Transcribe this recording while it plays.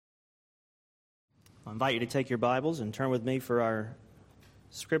I invite you to take your Bibles and turn with me for our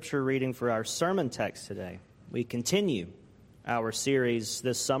scripture reading for our sermon text today. We continue our series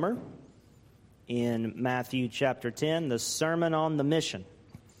this summer in Matthew chapter 10, the Sermon on the Mission.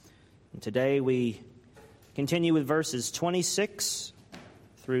 And today we continue with verses 26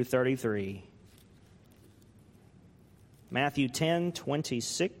 through 33. Matthew 10,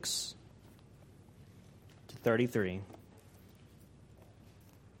 26 to 33.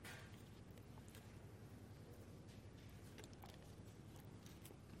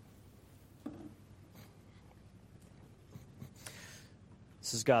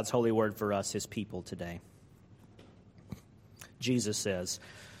 This is God's holy word for us, His people, today. Jesus says,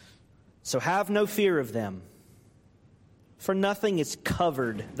 "So have no fear of them, for nothing is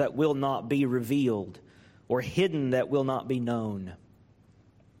covered that will not be revealed, or hidden that will not be known.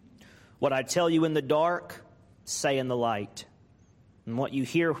 What I tell you in the dark, say in the light, and what you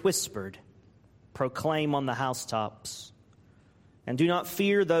hear whispered, proclaim on the housetops. And do not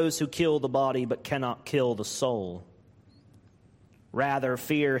fear those who kill the body but cannot kill the soul. Rather,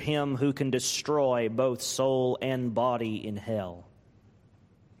 fear him who can destroy both soul and body in hell.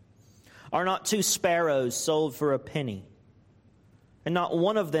 Are not 2 sparrows sold for a penny? And not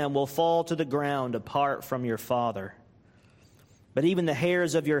one of them will fall to the ground apart from your Father. But even the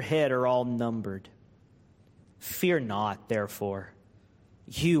hairs of your head are all numbered. Fear not, therefore.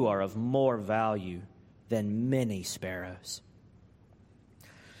 You are of more value than many sparrows.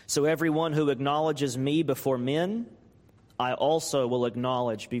 So everyone who acknowledges me before men, I also will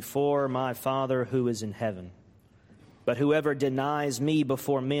acknowledge before my Father who is in heaven. But whoever denies me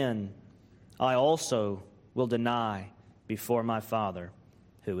before men, I also will deny before my Father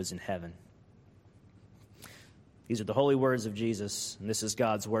who is in heaven." These are the holy words of Jesus, and this is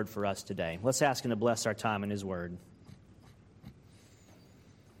God's word for us today. Let's ask Him to bless our time in His word.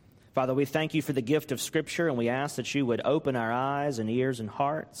 Father, we thank You for the gift of Scripture, and we ask that You would open our eyes and ears and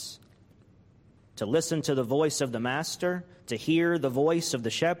hearts to listen to the voice of the Master, to hear the voice of the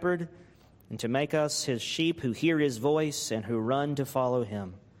Shepherd, and to make us His sheep who hear His voice and who run to follow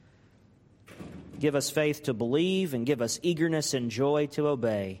Him. Give us faith to believe, and give us eagerness and joy to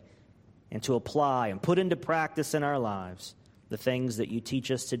obey and to apply and put into practice in our lives the things that You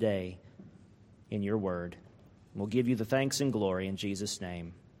teach us today in Your word. We'll give You the thanks and glory in Jesus'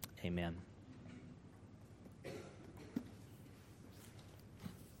 name. Amen.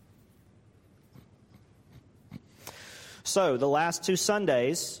 So, the last 2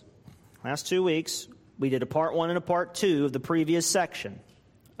 Sundays, last 2 weeks, we did a part 1 and a part 2 of the previous section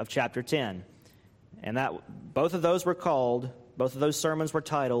of chapter 10. And both of those sermons were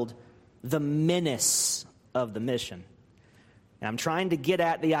titled, "The Menace of the Mission." Now, I'm trying to get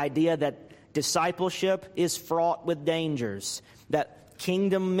at the idea that discipleship is fraught with dangers, that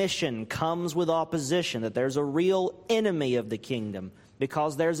kingdom mission comes with opposition, that there's a real enemy of the kingdom,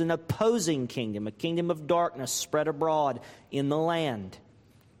 because there's an opposing kingdom, a kingdom of darkness spread abroad in the land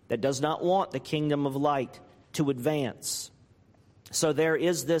that does not want the kingdom of light to advance. So there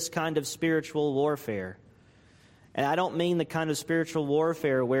is this kind of spiritual warfare. And I don't mean the kind of spiritual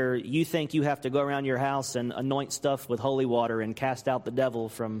warfare where you think you have to go around your house and anoint stuff with holy water and cast out the devil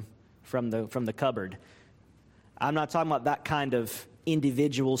from the cupboard. I'm not talking about that kind of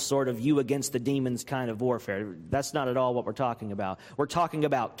individual sort of you against the demons kind of warfare. That's not at all what we're talking about. We're talking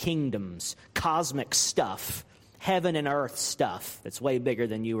about kingdoms, cosmic stuff, heaven and earth stuff that's way bigger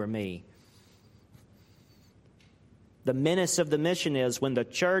than you or me. The menace of the mission is when the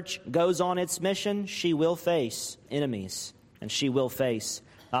church goes on its mission, she will face enemies and she will face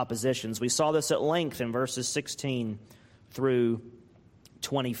oppositions. We saw this at length in verses 16 through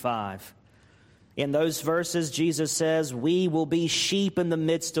 25. In those verses, Jesus says, we will be sheep in the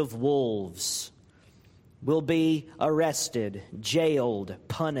midst of wolves. We'll be arrested, jailed,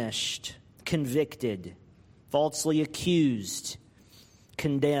 punished, convicted, falsely accused,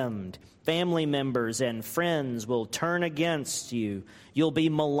 condemned. Family members and friends will turn against you. You'll be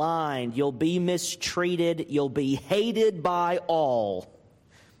maligned. You'll be mistreated. You'll be hated by all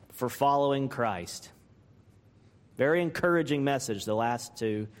for following Christ. Very encouraging message the last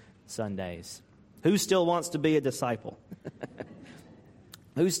 2 Sundays. Who still wants to be a disciple?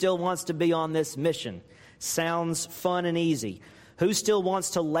 Who still wants to be on this mission? Sounds fun and easy. Who still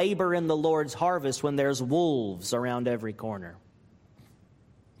wants to labor in the Lord's harvest when there's wolves around every corner?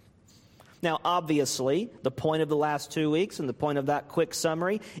 Now, obviously, the point of the last 2 weeks and the point of that quick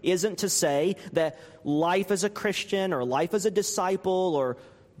summary isn't to say that life as a Christian or life as a disciple or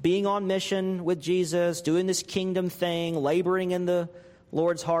being on mission with Jesus, doing this kingdom thing, laboring in the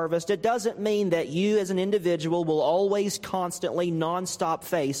Lord's harvest, it doesn't mean that you as an individual will always constantly, nonstop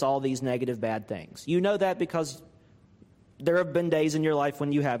face all these negative, bad things. You know that because there have been days in your life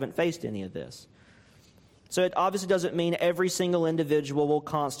when you haven't faced any of this. So it obviously doesn't mean every single individual will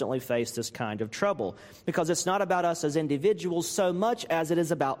constantly face this kind of trouble, because it's not about us as individuals so much as it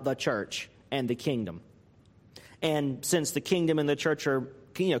is about the church and the kingdom. And since the kingdom and the church are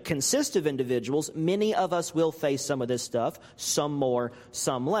consist of individuals, many of us will face some of this stuff, some more,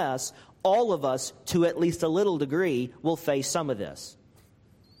 some less. All of us, to at least a little degree, will face some of this.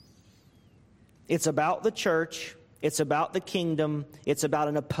 It's about the church. It's about the kingdom. It's about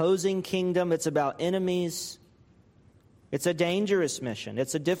an opposing kingdom. It's about enemies. It's a dangerous mission.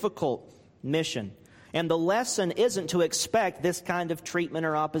 It's a difficult mission. And the lesson isn't to expect this kind of treatment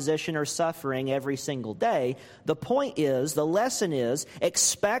or opposition or suffering every single day. The point is, the lesson is,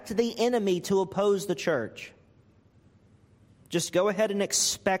 expect the enemy to oppose the church. Just go ahead and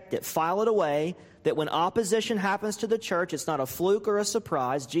expect it. File it away, that when opposition happens to the church, it's not a fluke or a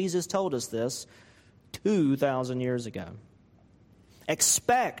surprise. Jesus told us this 2,000 years ago.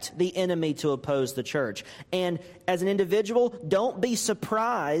 Expect the enemy to oppose the church. And as an individual, don't be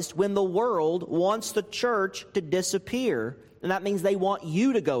surprised when the world wants the church to disappear. And that means they want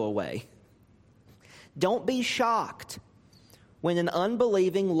you to go away. Don't be shocked when an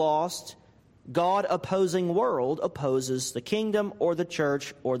unbelieving, lost, God-opposing world opposes the kingdom or the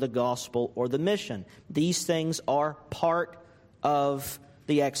church or the gospel or the mission. These things are part of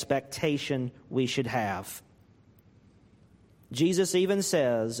the expectation we should have. Jesus even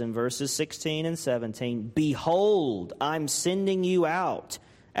says in verses 16 and 17, "Behold, I'm sending you out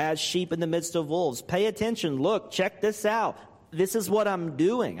as sheep in the midst of wolves." Pay attention. Look, check this out. This is what I'm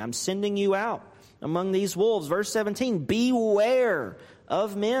doing. I'm sending you out among these wolves. Verse 17, "Beware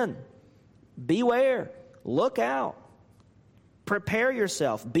of men." Beware. Look out. Prepare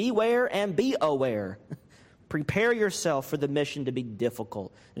yourself. Beware and be aware. Prepare yourself for the mission to be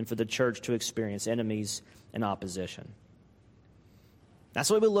difficult and for the church to experience enemies and opposition. That's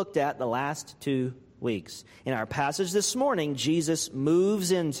what we looked at the last 2 weeks. In our passage this morning, Jesus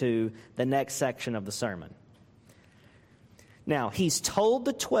moves into the next section of the sermon. Now, he's told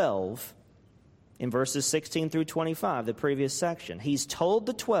the 12 in verses 16 through 25, the previous section. He's told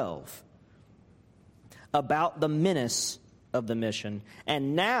the 12 about the menace of the mission.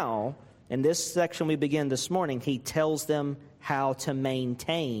 And now, in this section we begin this morning, he tells them how to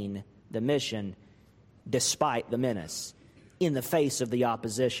maintain the mission despite the menace. In the face of the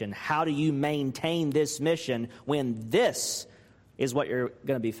opposition. How do you maintain this mission when this is what you're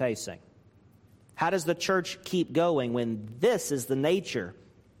going to be facing? How does the church keep going when this is the nature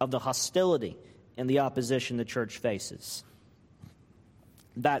of the hostility and the opposition the church faces?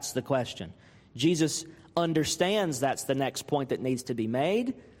 That's the question. Jesus understands that's the next point that needs to be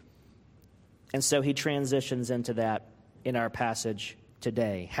made, and so he transitions into that in our passage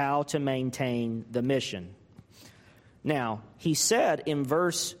today. How to maintain the mission. Now, he said in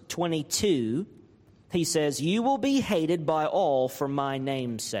verse 22, he says, "You will be hated by all for my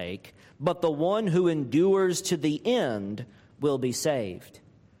name's sake, but the one who endures to the end will be saved."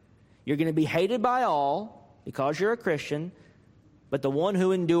 You're going to be hated by all because you're a Christian, but the one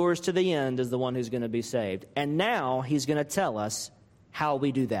who endures to the end is the one who's going to be saved. And now he's going to tell us how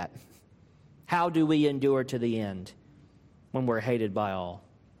we do that. How do we endure to the end when we're hated by all?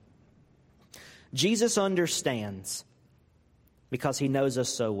 Jesus understands, because he knows us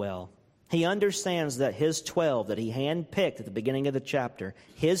so well. He understands that his 12 that he handpicked at the beginning of the chapter,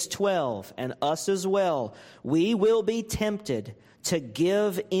 his 12 and us as well, we will be tempted to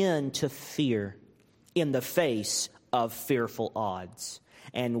give in to fear in the face of fearful odds.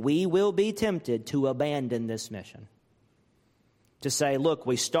 And we will be tempted to abandon this mission. To say, look,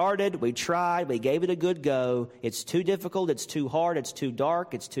 we started, we tried, we gave it a good go. It's too difficult, it's too hard, it's too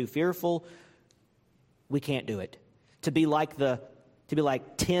dark, it's too fearful. We can't do it. To be like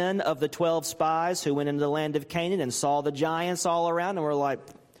 10 of the 12 spies who went into the land of Canaan and saw the giants all around and were like,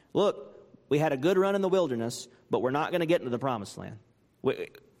 look, we had a good run in the wilderness, but we're not going to get into the promised land.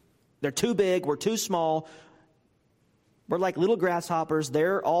 They're too big, we're too small. We're like little grasshoppers,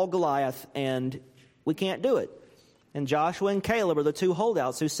 they're all Goliath, and we can't do it. And Joshua and Caleb are the two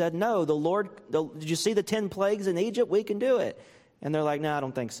holdouts who said, no, did you see the 10 plagues in Egypt? We can do it. And they're like, no, I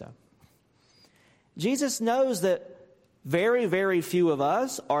don't think so. Jesus knows that very, very few of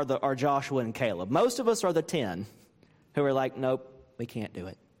us are Joshua and Caleb. Most of us are the 10 who are like, nope, we can't do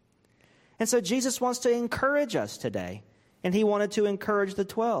it. And so Jesus wants to encourage us today. And he wanted to encourage the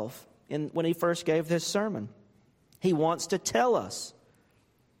 12 when he first gave this sermon. He wants to tell us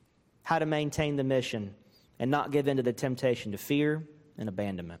how to maintain the mission and not give in to the temptation to fear and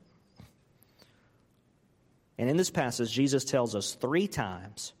abandonment. And in this passage, Jesus tells us 3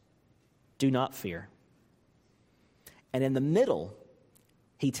 times, do not fear. And in the middle,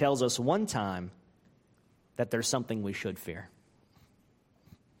 he tells us 1 time that there's something we should fear.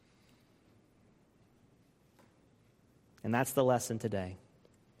 And that's the lesson today.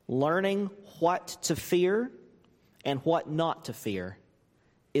 Learning what to fear and what not to fear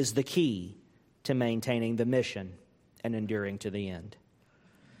is the key to maintaining the mission and enduring to the end.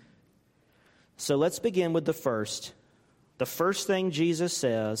 So let's begin with the first thing Jesus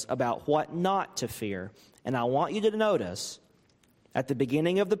says about what not to fear. And I want you to notice at the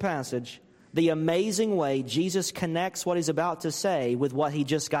beginning of the passage the amazing way Jesus connects what he's about to say with what he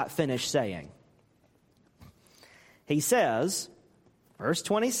just got finished saying. He says, verse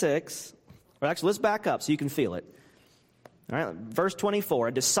 26, or actually let's back up so you can feel it. All right, verse 24,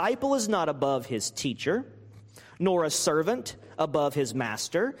 a disciple is not above his teacher, nor a servant above his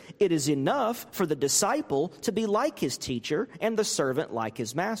master. It is enough for the disciple to be like his teacher and the servant like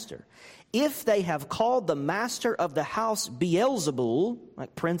his master. If they have called the master of the house Beelzebul,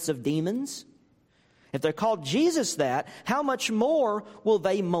 like prince of demons, if they called Jesus that, how much more will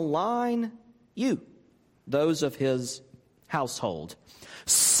they malign you, those of his household?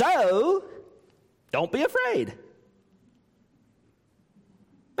 So, don't be afraid.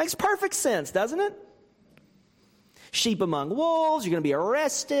 Makes perfect sense, doesn't it? Sheep among wolves, you're going to be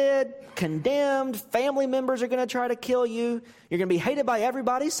arrested, condemned, family members are going to try to kill you, you're going to be hated by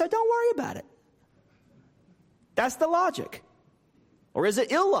everybody, so don't worry about it. That's the logic. Or is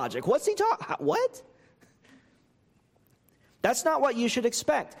it illogic? What's he talking? What? That's not what you should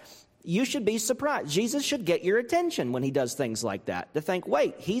expect. You should be surprised. Jesus should get your attention when he does things like that. To think,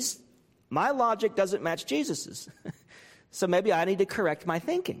 wait, my logic doesn't match Jesus's. So maybe I need to correct my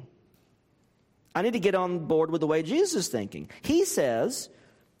thinking. I need to get on board with the way Jesus is thinking. He says,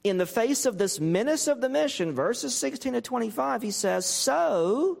 in the face of this menace of the mission, verses 16 to 25, he says,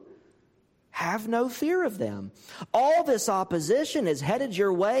 so have no fear of them. All this opposition is headed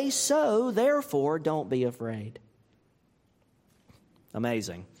your way, so therefore don't be afraid.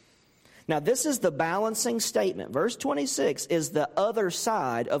 Amazing. Now, this is the balancing statement. Verse 26 is the other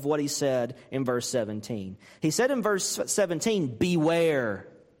side of what he said in verse 17. He said in verse 17, beware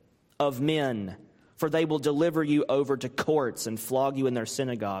of men, for they will deliver you over to courts and flog you in their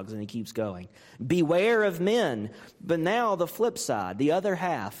synagogues. And he keeps going. Beware of men. But now the flip side, the other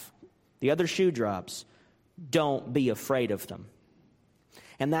half, the other shoe drops. Don't be afraid of them.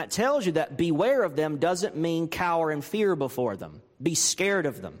 And that tells you that beware of them doesn't mean cower in fear before them. Be scared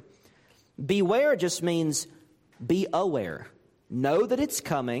of them. Beware just means be aware. Know that it's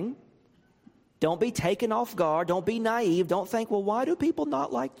coming. Don't be taken off guard. Don't be naive. Don't think, well, why do people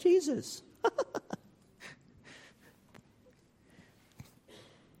not like Jesus?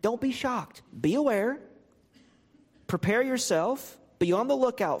 Don't be shocked. Be aware. Prepare yourself. Be on the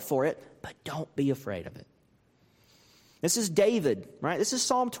lookout for it, but don't be afraid of it. This is David, right? This is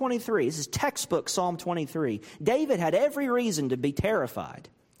Psalm 23. This is textbook Psalm 23. David had every reason to be terrified.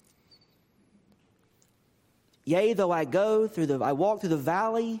 Yea, though I walk through the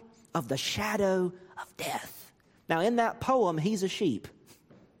valley of the shadow of death. Now, in that poem, he's a sheep.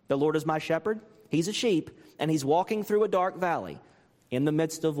 The Lord is my shepherd. He's a sheep, and he's walking through a dark valley in the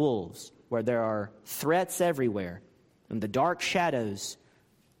midst of wolves, where there are threats everywhere, and the dark shadows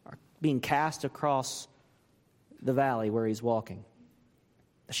are being cast across the valley where he's walking.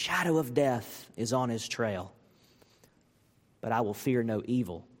 The shadow of death is on his trail, but I will fear no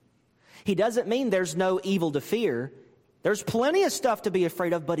evil. He doesn't mean there's no evil to fear. There's plenty of stuff to be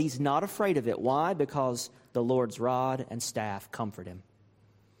afraid of, but he's not afraid of it. Why? Because the Lord's rod and staff comfort him.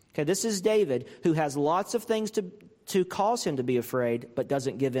 Okay, this is David, who has lots of things to cause him to be afraid, but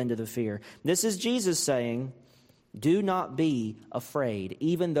doesn't give in to the fear. This is Jesus saying, do not be afraid,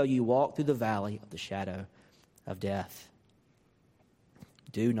 even though you walk through the valley of the shadow of death.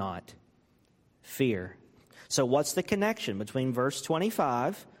 Do not fear. So what's the connection between verse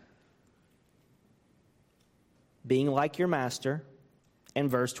 25, being like your master, and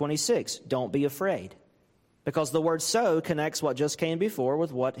verse 26, don't be afraid? Because the word so connects what just came before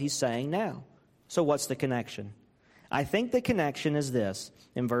with what he's saying now. So what's the connection? I think the connection is this.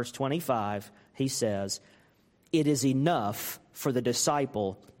 In verse 25, he says, it is enough for the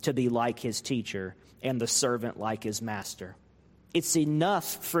disciple to be like his teacher and the servant like his master. It's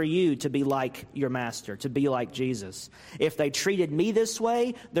enough for you to be like your master, to be like Jesus. If they treated me this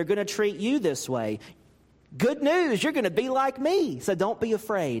way, they're going to treat you this way. Good news, you're going to be like me, so don't be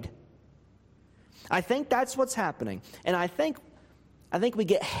afraid. I think that's what's happening. And I think we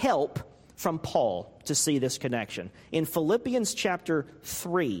get help from Paul to see this connection. In Philippians chapter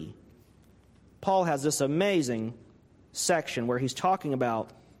 3, Paul has this amazing section where he's talking about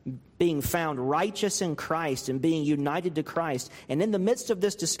being found righteous in Christ and being united to Christ. And in the midst of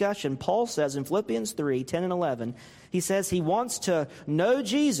this discussion, Paul says in Philippians 3, 10 and 11, he says he wants to know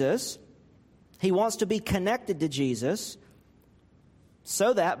Jesus, he wants to be connected to Jesus,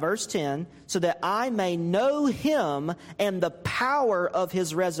 so that, verse 10, so that I may know him and the power of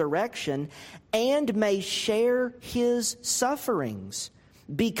his resurrection and may share his sufferings,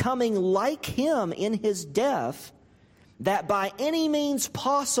 becoming like him in his death, that by any means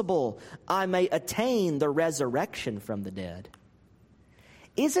possible I may attain the resurrection from the dead.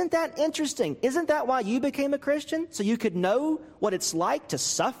 Isn't that interesting? Isn't that why you became a Christian? So you could know what it's like to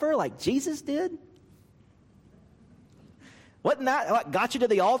suffer like Jesus did? Wasn't that what got you to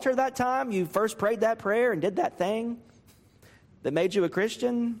the altar that time? You first prayed that prayer and did that thing that made you a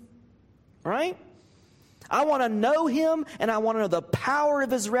Christian? Right? I want to know him, and I want to know the power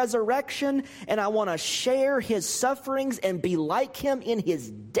of his resurrection, and I want to share his sufferings and be like him in his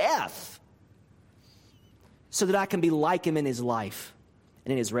death so that I can be like him in his life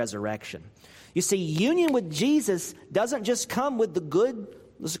and in his resurrection. You see, union with Jesus doesn't just come with the good,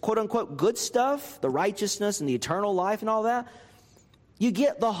 quote-unquote, good stuff, the righteousness and the eternal life and all that. You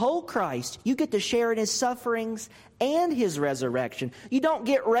get the whole Christ. You get to share in his sufferings and his resurrection. You don't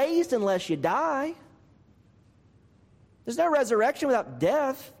get raised unless you die. There's no resurrection without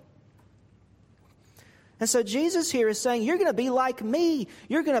death. And so Jesus here is saying, you're going to be like me.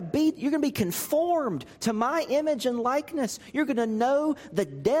 You're going to be conformed to my image and likeness. You're going to know the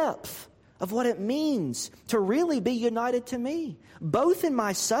depth of what it means to really be united to me, both in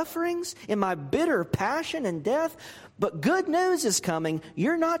my sufferings, in my bitter passion and death. But good news is coming.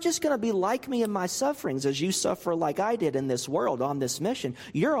 You're not just going to be like me in my sufferings as you suffer like I did in this world on this mission.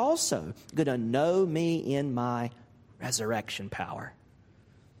 You're also going to know me in my resurrection power.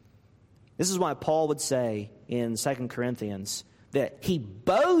 This is why Paul would say in 2 Corinthians that he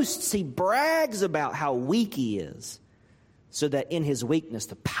boasts, he brags about how weak he is, so that in his weakness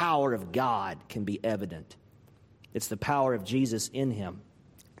the power of God can be evident. It's the power of Jesus in him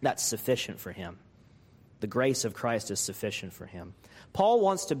that's sufficient for him. The grace of Christ is sufficient for him. Paul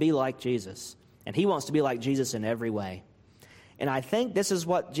wants to be like Jesus, and he wants to be like Jesus in every way. And I think this is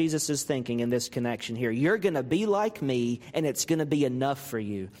what Jesus is thinking in this connection here. You're going to be like me, and it's going to be enough for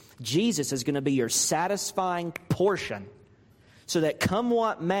you. Jesus is going to be your satisfying portion, so that come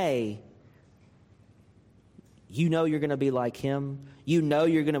what may, you know you're going to be like him. You know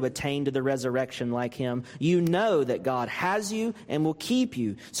you're going to attain to the resurrection like him. You know that God has you and will keep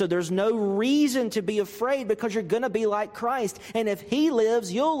you. So there's no reason to be afraid, because you're going to be like Christ. And if he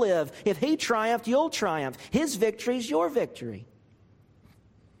lives, you'll live. If he triumphed, you'll triumph. His victory is your victory.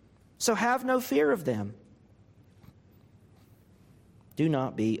 So have no fear of them. Do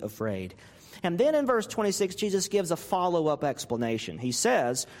not be afraid. And then in verse 26, Jesus gives a follow-up explanation. He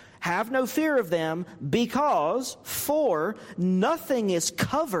says, have no fear of them, because for nothing is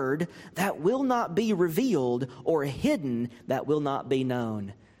covered that will not be revealed, or hidden that will not be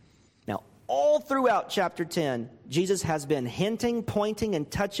known. Now, all throughout chapter 10, Jesus has been hinting, pointing, and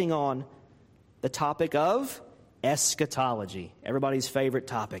touching on the topic of eschatology. Everybody's favorite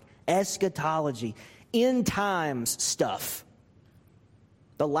topic. Eschatology. End times stuff.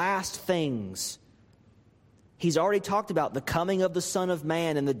 The last things. He's already talked about the coming of the Son of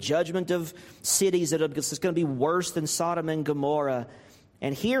Man and the judgment of cities that it's going to be worse than Sodom and Gomorrah.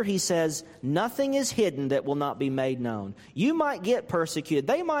 And here he says, nothing is hidden that will not be made known. You might get persecuted.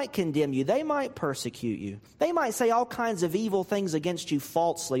 They might condemn you. They might persecute you. They might say all kinds of evil things against you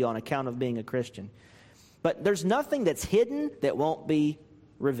falsely on account of being a Christian. But there's nothing that's hidden that won't be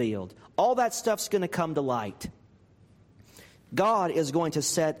revealed. All that stuff's going to come to light. God is going to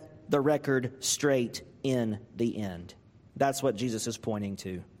set the record straight in the end. That's what Jesus is pointing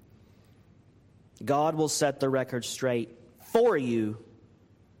to. God will set the record straight for you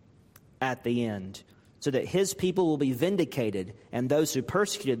at the end, so that his people will be vindicated, and those who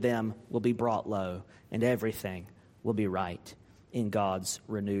persecuted them will be brought low, and everything will be right in God's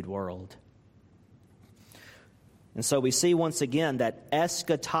renewed world. And so we see once again that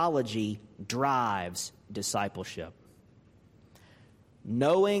eschatology drives discipleship.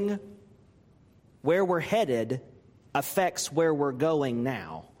 Knowing where we're headed affects where we're going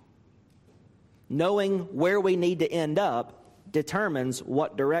now. Knowing where we need to end up determines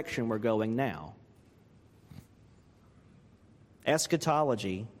what direction we're going now.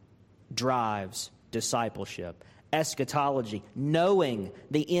 Eschatology drives discipleship. Eschatology, knowing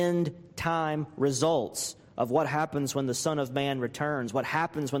the end time results, of what happens when the Son of Man returns, what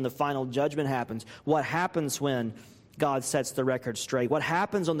happens when the final judgment happens, what happens when God sets the record straight, what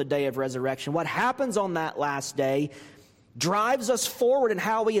happens on the day of resurrection, what happens on that last day, drives us forward in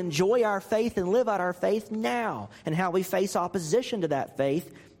how we enjoy our faith and live out our faith now, and how we face opposition to that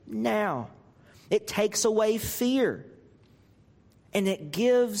faith now. It takes away fear, and it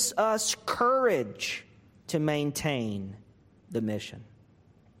gives us courage to maintain the mission.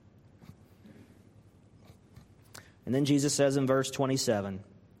 And then Jesus says in verse 27,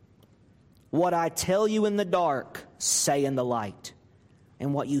 "What I tell you in the dark, say in the light,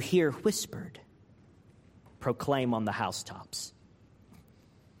 and what you hear whispered, proclaim on the housetops."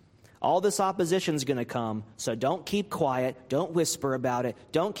 All this opposition is going to come, so don't keep quiet. Don't whisper about it.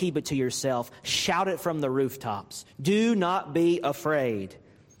 Don't keep it to yourself. Shout it from the rooftops. Do not be afraid.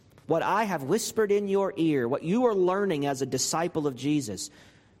 What I have whispered in your ear, what you are learning as a disciple of Jesus,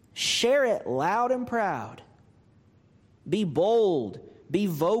 share it loud and proud. Be bold. Be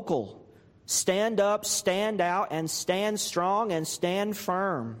vocal. Stand up, stand out, and stand strong and stand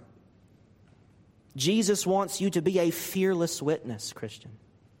firm. Jesus wants you to be a fearless witness, Christian.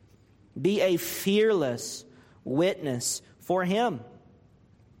 Be a fearless witness for Him.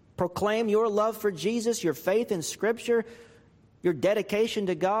 Proclaim your love for Jesus, your faith in Scripture, your dedication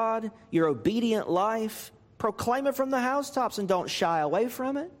to God, your obedient life. Proclaim it from the housetops and don't shy away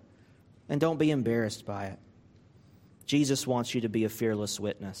from it. And don't be embarrassed by it. Jesus wants you to be a fearless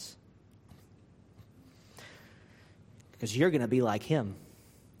witness. Because you're going to be like Him.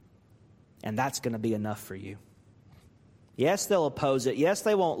 And that's going to be enough for you. Yes, they'll oppose it. Yes,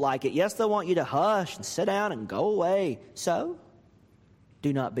 they won't like it. Yes, they'll want you to hush and sit down and go away. So,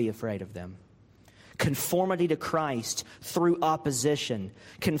 do not be afraid of them. Conformity to Christ through opposition.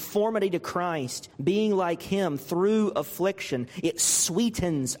 Conformity to Christ, being like Him through affliction. It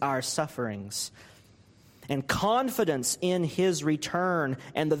sweetens our sufferings. And confidence in His return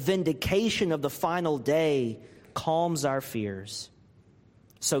and the vindication of the final day calms our fears.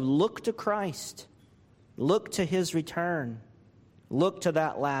 So look to Christ. Look to His return. Look to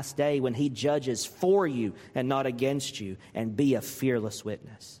that last day when He judges for you and not against you, and be a fearless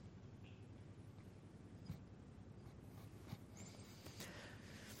witness.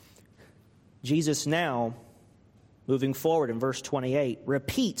 Jesus now, moving forward in verse 28,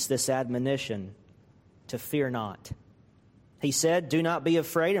 repeats this admonition to fear not. He said, do not be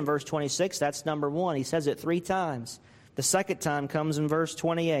afraid in verse 26. That's number one. He says it 3 times. The second time comes in verse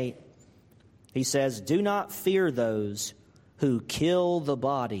 28. He says, do not fear those who kill the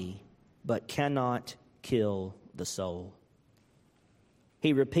body, but cannot kill the soul.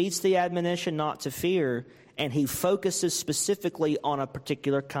 He repeats the admonition not to fear, and he focuses specifically on a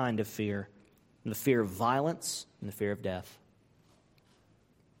particular kind of fear, the fear of violence and the fear of death.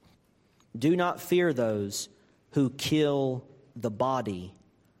 Do not fear those who kill the body,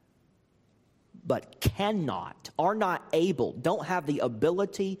 but cannot, are not able, don't have the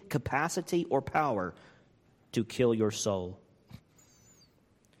ability, capacity, or power to kill your soul.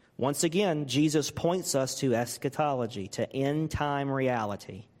 Once again, Jesus points us to eschatology, to end-time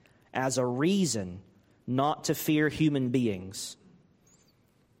reality, as a reason not to fear human beings.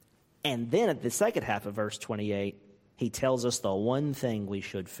 And then at the second half of verse 28, he tells us the one thing we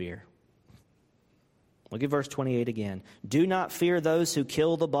should fear. Look at verse 28 again. Do not fear those who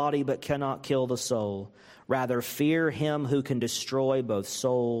kill the body but cannot kill the soul. Rather, fear him who can destroy both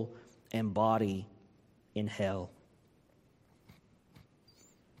soul and body in hell.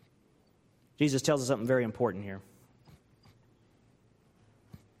 Jesus tells us something very important here.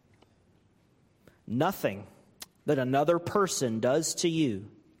 Nothing that another person does to you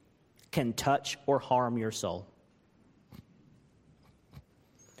can touch or harm your soul.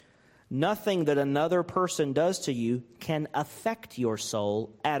 Nothing that another person does to you can affect your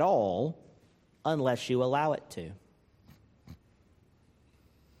soul at all unless you allow it to.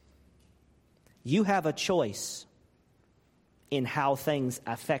 You have a choice in how things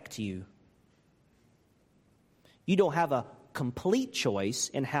affect you. You don't have a complete choice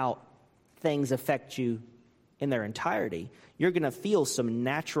in how things affect you in their entirety. You're going to feel some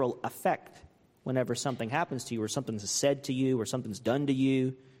natural effect whenever something happens to you, or something's said to you, or something's done to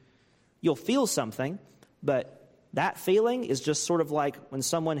you. You'll feel something, but that feeling is just sort of like when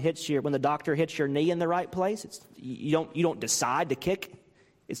when the doctor hits your knee in the right place. You don't decide to kick.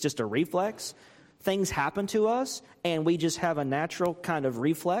 It's just a reflex. Things happen to us, and we just have a natural kind of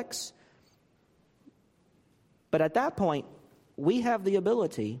reflex. But at that point, we have the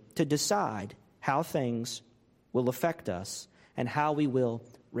ability to decide how things will affect us and how we will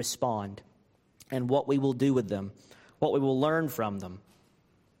respond and what we will do with them, what we will learn from them,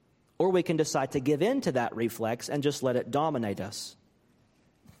 or we can decide to give in to that reflex and just let it dominate us.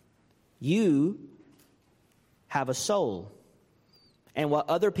 You have a soul. And what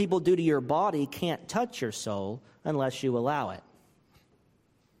other people do to your body can't touch your soul unless you allow it.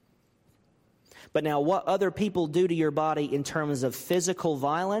 But now what other people do to your body in terms of physical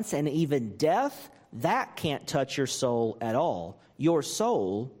violence and even death, that can't touch your soul at all. Your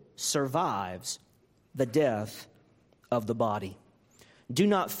soul survives the death of the body. Do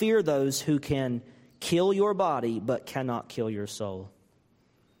not fear those who can kill your body but cannot kill your soul.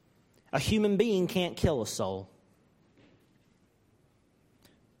 A human being can't kill a soul.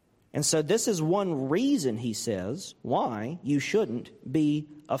 And so this is one reason, he says, why you shouldn't be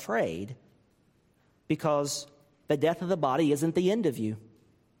afraid. Because the death of the body isn't the end of you.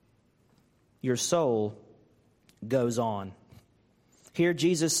 Your soul goes on. Here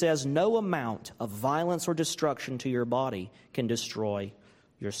Jesus says no amount of violence or destruction to your body can destroy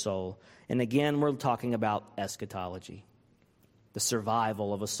your soul. And again, we're talking about eschatology, the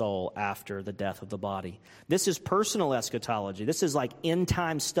survival of a soul after the death of the body. This is personal eschatology. This is like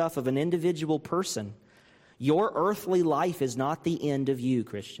end-time stuff of an individual person. Your earthly life is not the end of you,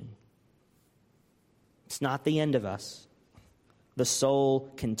 Christian. It's not the end of us. The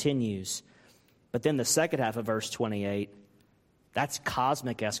soul continues. But then the second half of verse 28, that's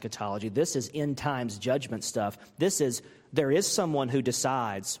cosmic eschatology. This is end times judgment stuff. There is someone who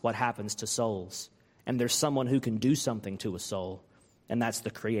decides what happens to souls. And there's someone who can do something to a soul. And that's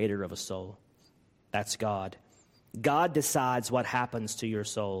the creator of a soul. That's God. God decides what happens to your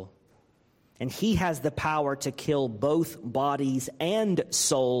soul. And he has the power to kill both bodies and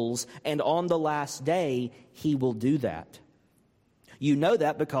souls. And on the last day, he will do that. You know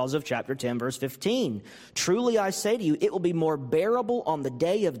that because of chapter 10, verse 15. Truly I say to you, it will be more bearable on the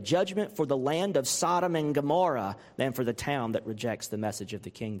day of judgment for the land of Sodom and Gomorrah than for the town that rejects the message of the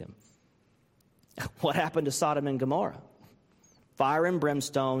kingdom. What happened to Sodom and Gomorrah? Fire and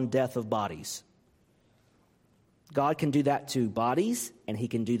brimstone, death of bodies. God can do that to bodies, and he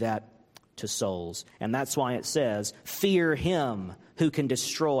can do that to souls. And that's why it says, fear him who can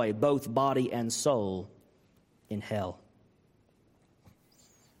destroy both body and soul in hell.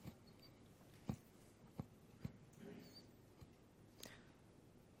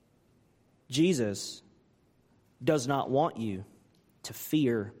 Jesus does not want you to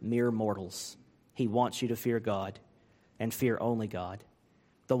fear mere mortals. He wants you to fear God and fear only God,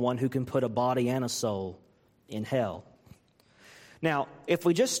 the one who can put a body and a soul in hell. Now, if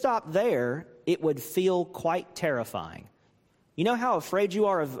we just stop there, it would feel quite terrifying. You know how afraid you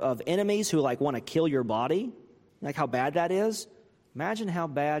are of enemies who want to kill your body? Like how bad that is? Imagine how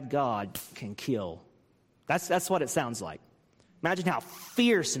bad God can kill. That's what it sounds like. Imagine how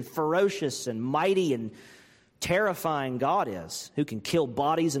fierce and ferocious and mighty and terrifying God is, who can kill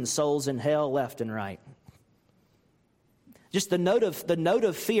bodies and souls in hell left and right. Just the note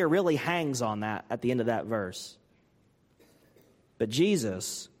of fear really hangs on that at the end of that verse. But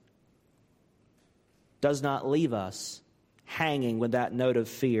Jesus does not leave us hanging with that note of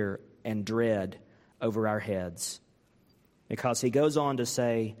fear and dread over our heads. Because he goes on to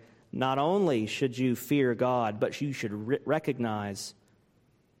say, not only should you fear God, but you should recognize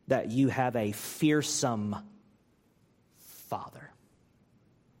that you have a fearsome Father.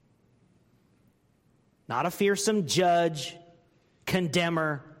 Not a fearsome judge,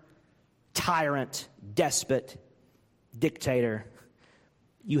 condemner, tyrant, despot, dictator.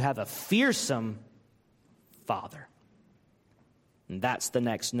 You have a fearsome Father. And that's the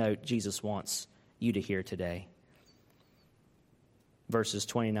next note Jesus wants you to hear today. Verses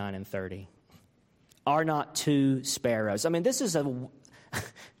 29 and 30. Are not two sparrows. I mean, this is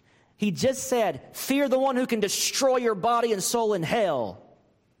he just said, fear the one who can destroy your body and soul in hell.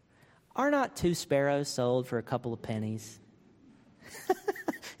 Are not two sparrows sold for a couple of pennies?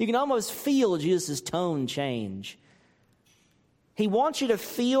 You can almost feel Jesus' tone change. He wants you to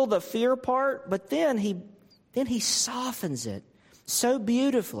feel the fear part, but then he softens it so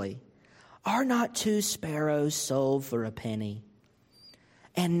beautifully. Are not two sparrows sold for a penny?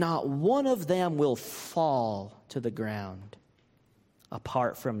 And not one of them will fall to the ground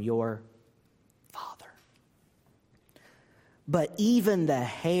apart from your Father. But even the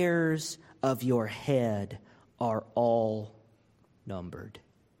hairs of your head are all numbered.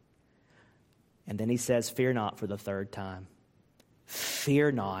 And then he says, fear not for the third time.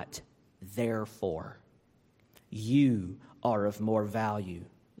 Fear not, therefore. You are of more value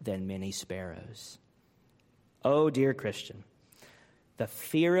than many sparrows. Oh, dear Christian. The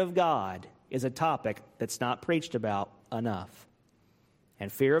fear of God is a topic that's not preached about enough.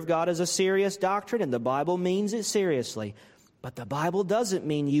 And fear of God is a serious doctrine, and the Bible means it seriously. But the Bible doesn't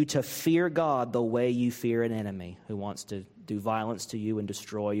mean you to fear God the way you fear an enemy who wants to do violence to you and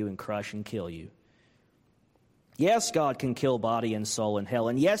destroy you and crush and kill you. Yes, God can kill body and soul in hell,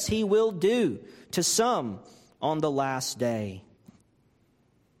 and yes, He will do to some on the last day.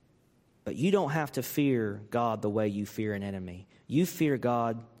 But you don't have to fear God the way you fear an enemy. You fear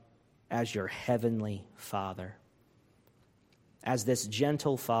God as your heavenly Father, as this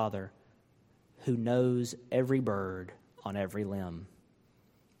gentle Father who knows every bird on every limb.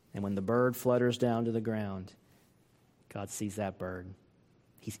 And when the bird flutters down to the ground, God sees that bird.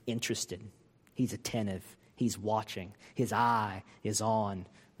 He's interested. He's attentive. He's watching. His eye is on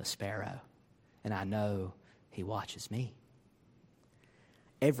the sparrow. And I know He watches me.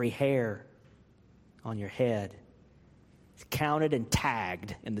 Every hair on your head is counted and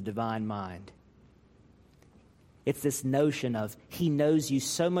tagged in the divine mind. It's this notion of He knows you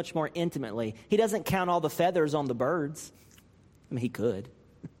so much more intimately. He doesn't count all the feathers on the birds. I mean, He could.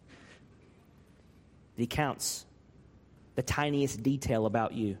 He counts the tiniest detail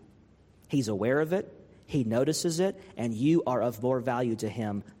about you. He's aware of it. He notices it. And you are of more value to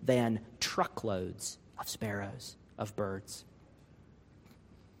Him than truckloads of sparrows, of birds.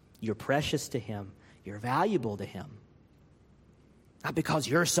 You're precious to Him. You're valuable to Him. Not because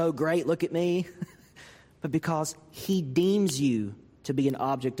you're so great, look at me, but because He deems you to be an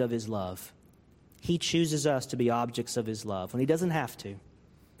object of His love. He chooses us to be objects of His love when He doesn't have to.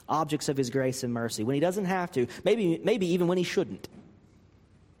 Objects of His grace and mercy when He doesn't have to. Maybe even when He shouldn't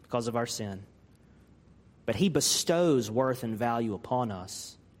because of our sin. But He bestows worth and value upon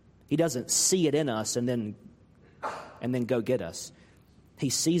us. He doesn't see it in us and then go get us. He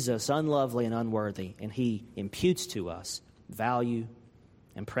sees us unlovely and unworthy, and He imputes to us value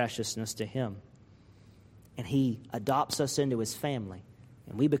and preciousness to Him. And He adopts us into His family,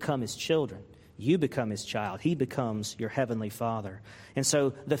 and we become His children. You become His child. He becomes your heavenly Father. And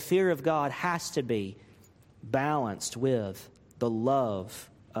so the fear of God has to be balanced with the love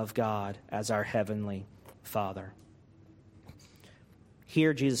of God as our heavenly Father.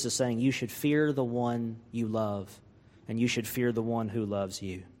 Here Jesus is saying you should fear the one you love, and you should fear the one who loves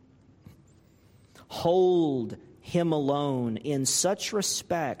you. Hold Him alone in such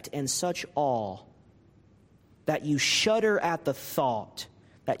respect and such awe that you shudder at the thought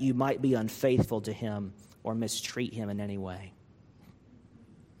that you might be unfaithful to Him or mistreat Him in any way.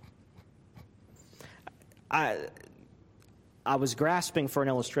 I was grasping for an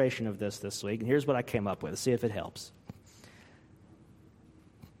illustration of this week, and here's what I came up with. See if it helps.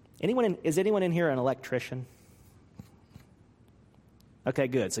 Is anyone in here an electrician? Okay,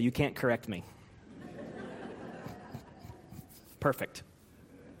 good. So you can't correct me. Perfect.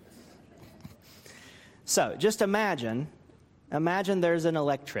 So just imagine there's an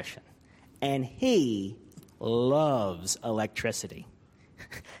electrician, and he loves electricity.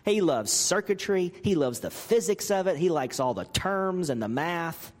 He loves circuitry. He loves the physics of it. He likes all the terms and the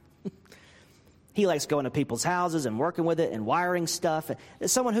math. He likes going to people's houses and working with it and wiring stuff.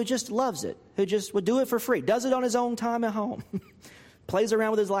 It's someone who just loves it, who just would do it for free, does it on his own time at home, plays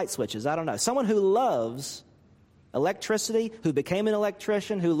around with his light switches. I don't know. Someone who loves electricity, who became an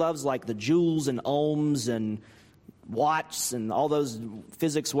electrician, who loves like the joules and ohms and watts and all those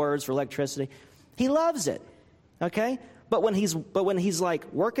physics words for electricity. He loves it, okay? But when he's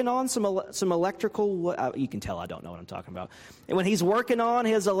like working on some electrical, you can tell I don't know what I'm talking about. And when he's working on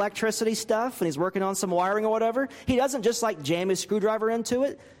his electricity stuff and he's working on some wiring or whatever, he doesn't just like jam his screwdriver into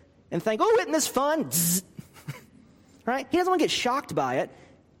it and think, oh, isn't this fun? Right? He doesn't want to get shocked by it.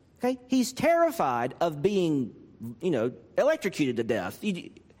 Okay? He's terrified of being, electrocuted to death.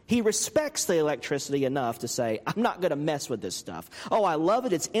 He respects the electricity enough to say, I'm not going to mess with this stuff. Oh, I love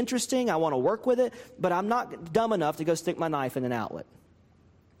it. It's interesting. I want to work with it. But I'm not dumb enough to go stick my knife in an outlet.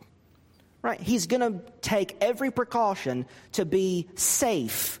 Right? He's going to take every precaution to be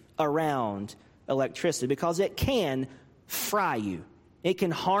safe around electricity because it can fry you. It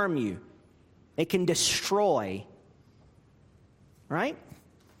can harm you. It can destroy. Right?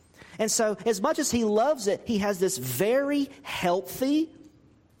 And so as much as he loves it, he has this very healthy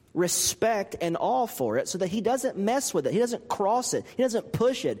respect and awe for it so that he doesn't mess with it. He doesn't cross it. He doesn't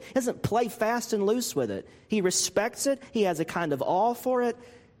push it. He doesn't play fast and loose with it. He respects it. He has a kind of awe for it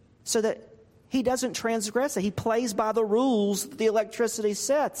so that he doesn't transgress it. He plays by the rules that the electricity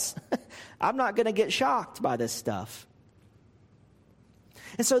sets. I'm not going to get shocked by this stuff.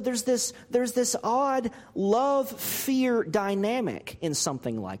 And so there's this odd love-fear dynamic in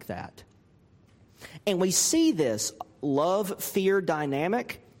something like that. And we see this love-fear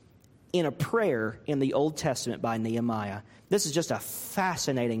dynamic in a prayer in the Old Testament by Nehemiah. This is just a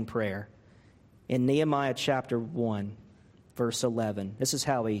fascinating prayer. In Nehemiah chapter 1, verse 11. This is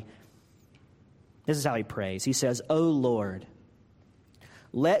how he prays. He says, "O Lord,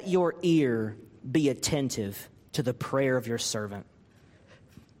 let your ear be attentive to the prayer of your servant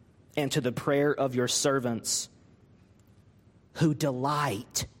and to the prayer of your servants who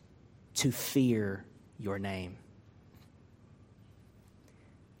delight to fear your name."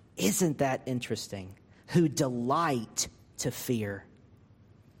 Isn't that interesting? Who delight to fear,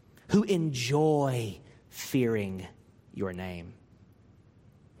 who enjoy fearing your name,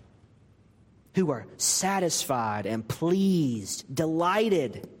 who are satisfied and pleased,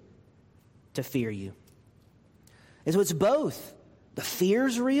 delighted to fear you. And so it's both. The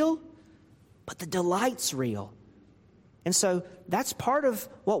fear's real, but the delight's real. And so that's part of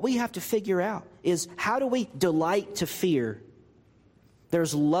what we have to figure out is how do we delight to fear?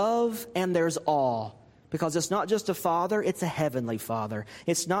 There's love and there's awe, because it's not just a father, it's a heavenly Father.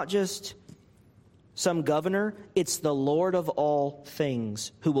 It's not just some governor, it's the Lord of all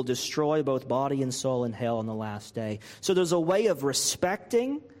things who will destroy both body and soul in hell on the last day. So there's a way of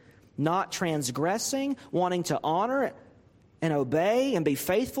respecting, not transgressing, wanting to honor and obey and be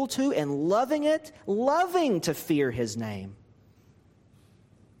faithful to, and loving it, loving to fear his name.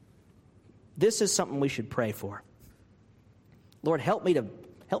 This is something we should pray for. Lord, help me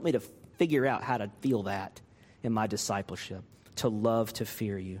to figure out how to feel that in my discipleship, to love to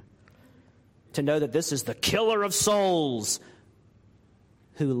fear you, to know that this is the killer of souls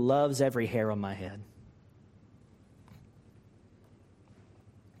who loves every hair on my head.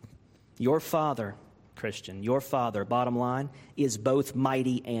 Your Father, Christian, your Father, bottom line, is both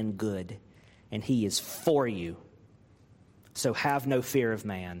mighty and good, and he is for you. So have no fear of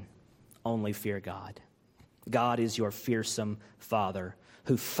man, only fear God. God is your fearsome Father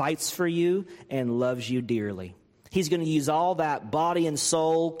who fights for you and loves you dearly. He's going to use all that body and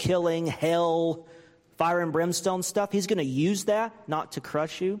soul, killing, hell, fire and brimstone stuff. He's going to use that not to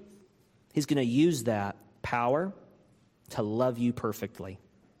crush you. He's going to use that power to love you perfectly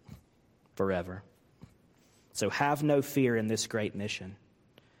forever. So have no fear in this great mission.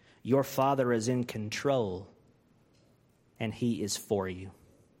 Your Father is in control, and he is for you.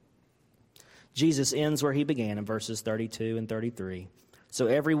 Jesus ends where he began in verses 32 and 33. So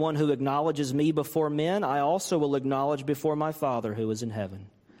everyone who acknowledges me before men, I also will acknowledge before my Father who is in heaven.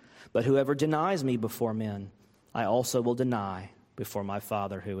 But whoever denies me before men, I also will deny before my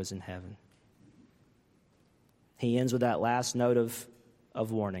Father who is in heaven. He ends with that last note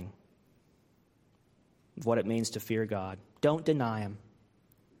of warning of what it means to fear God. Don't deny him.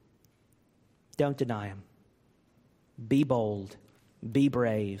 Don't deny him. Be bold. Be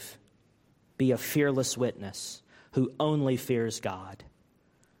brave. Be a fearless witness who only fears God,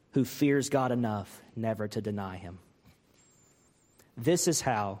 who fears God enough never to deny him. This is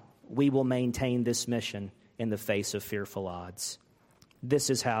how we will maintain this mission in the face of fearful odds. This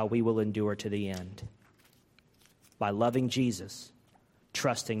is how we will endure to the end. By loving Jesus,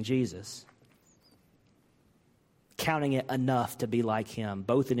 trusting Jesus, counting it enough to be like him,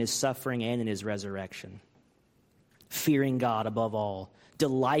 both in his suffering and in his resurrection. Fearing God above all,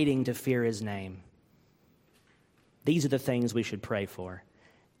 delighting to fear his name. These are the things we should pray for.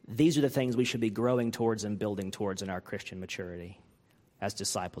 These are the things we should be growing towards and building towards in our Christian maturity as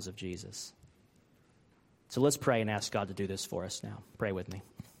disciples of Jesus. So let's pray and ask God to do this for us now. Pray with me.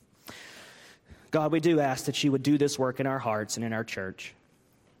 God, we do ask that you would do this work in our hearts and in our church,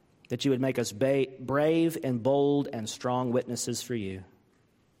 that you would make us brave and bold and strong witnesses for you,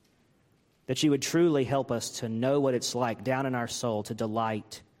 that you would truly help us to know what it's like down in our soul to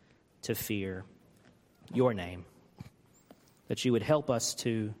delight, to fear your name, that you would help us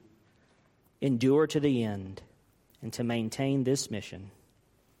to endure to the end and to maintain this mission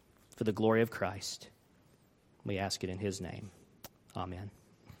for the glory of Christ. We ask it in his name. Amen.